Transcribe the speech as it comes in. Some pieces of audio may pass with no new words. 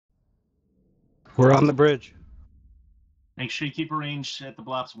We're on the bridge. Make sure you keep a range at the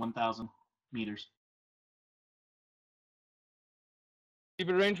bluffs 1,000 meters. Keep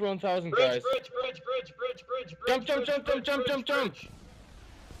it range 1,000, guys. Bridge. Jump.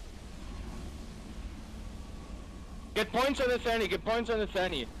 Get points on the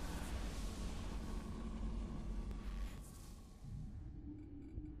Thani,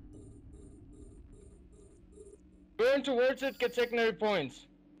 Burn towards it, get secondary points.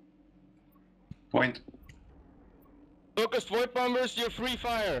 Point. Focused void bombers, you're free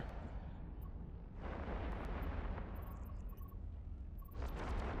fire.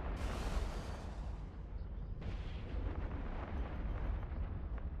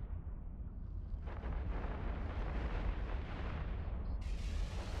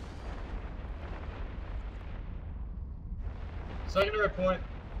 Secondary point.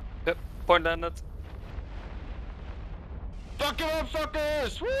 Yep, point landed. Fuck him up,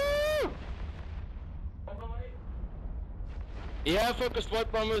 fuckers! Woo! Yeah, focused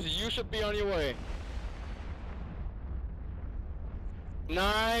void bombers, you should be on your way.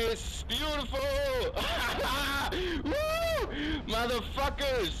 Nice! Beautiful! Woo!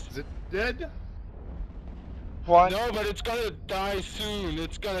 Motherfuckers! Is it dead? One. No, but it's gonna die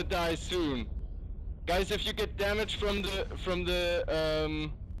soon. Guys, if you get damage from the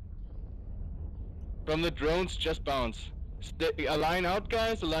drones, just bounce. Align out,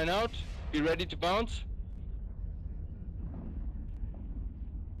 guys, align out. Be ready to bounce.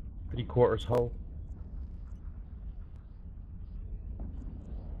 3/4 hull.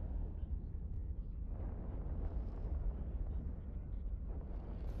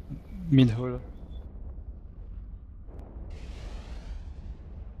 Mid-hull.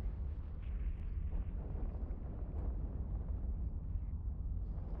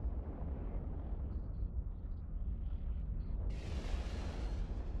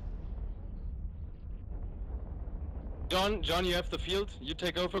 John, you have the field. You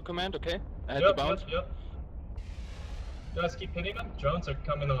take over command, okay? I had the bounce. Yep. Guys, keep hitting them. Drones are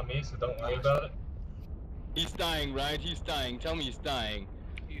coming on me, so don't worry about it. He's dying, right? He's dying. Tell me he's dying.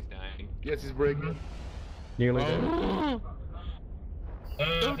 He's dying. Yes, he's breaking. Nearly dead. Oh.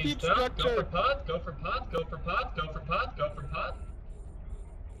 And Don't he's keep down. structure. Go for pot.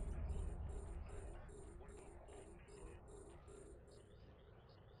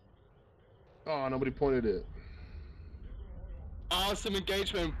 Oh, nobody pointed it. Awesome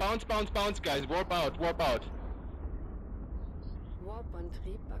engagement. Bounce, guys. Warp out. Warp-Antrieb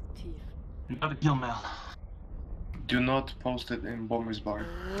aktiv. You got a kill mail. Do not post it in Bomber's Bar.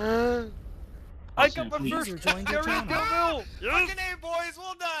 I got my Please. first User joined your secondary channel. kill mill! Yes! Fucking A, boys,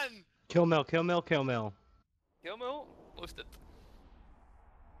 well done! Kill mill. Kill mill? Post it.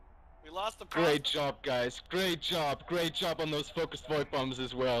 We lost the Great job, guys. Great job on those focused void bombs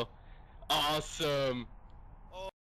as well. Awesome.